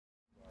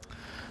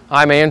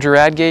I'm Andrew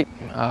Adgate.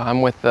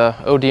 I'm with the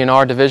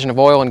OhioDNR Division of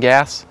Oil and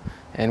Gas,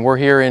 and we're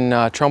here in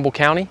Trumbull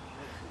County,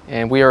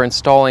 and we are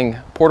installing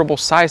portable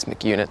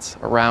seismic units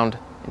around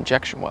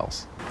injection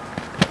wells.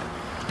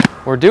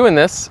 We're doing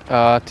this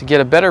to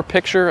get a better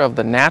picture of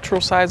the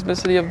natural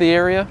seismicity of the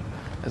area,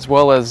 as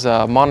well as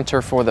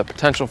monitor for the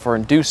potential for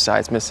induced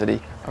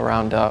seismicity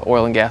around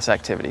oil and gas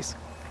activities.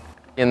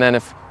 And then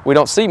if we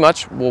don't see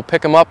much, we'll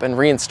pick them up and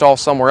reinstall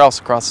somewhere else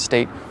across the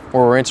state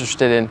where we're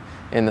interested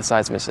in the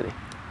seismicity.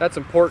 That's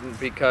important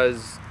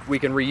because we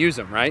can reuse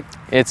them, right?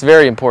 It's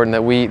very important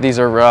that these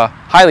are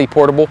highly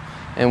portable,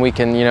 and we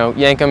can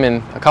yank them in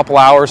a couple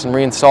hours and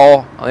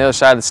reinstall on the other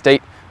side of the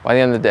state by the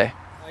end of the day.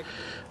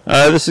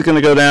 This is going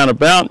to go down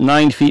about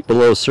 9 feet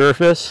below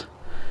surface.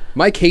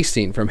 Mike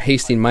Hastings from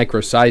Hastings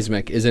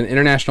Microseismic is an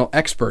international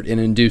expert in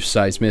induced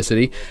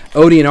seismicity.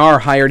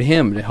 OhioDNR hired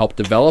him to help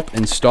develop,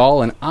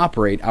 install, and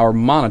operate our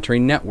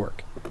monitoring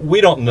network. We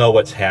don't know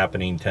what's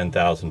happening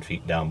 10,000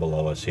 feet down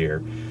below us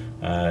here.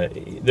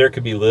 There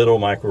could be little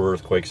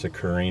micro-earthquakes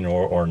occurring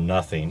or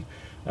nothing.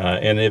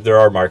 And if there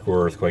are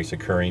micro-earthquakes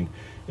occurring,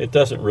 it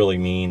doesn't really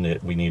mean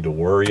that we need to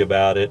worry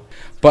about it.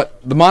 But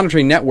the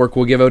monitoring network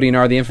will give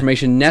OhioDNR the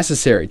information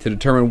necessary to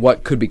determine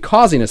what could be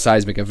causing a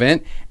seismic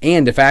event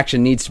and if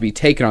action needs to be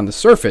taken on the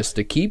surface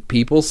to keep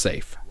people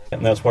safe.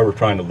 And that's why we're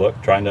trying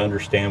to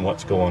understand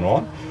what's going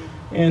on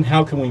and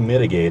how can we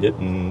mitigate it,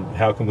 and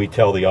how can we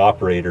tell the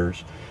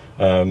operators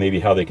maybe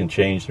how they can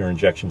change their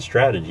injection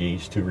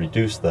strategies to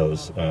reduce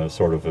those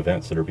sort of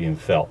events that are being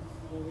felt.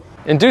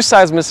 Induced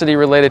seismicity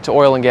related to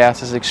oil and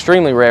gas is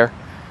extremely rare.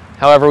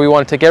 However, we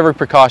want to take every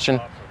precaution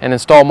and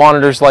install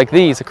monitors like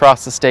these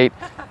across the state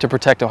to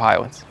protect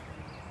Ohioans.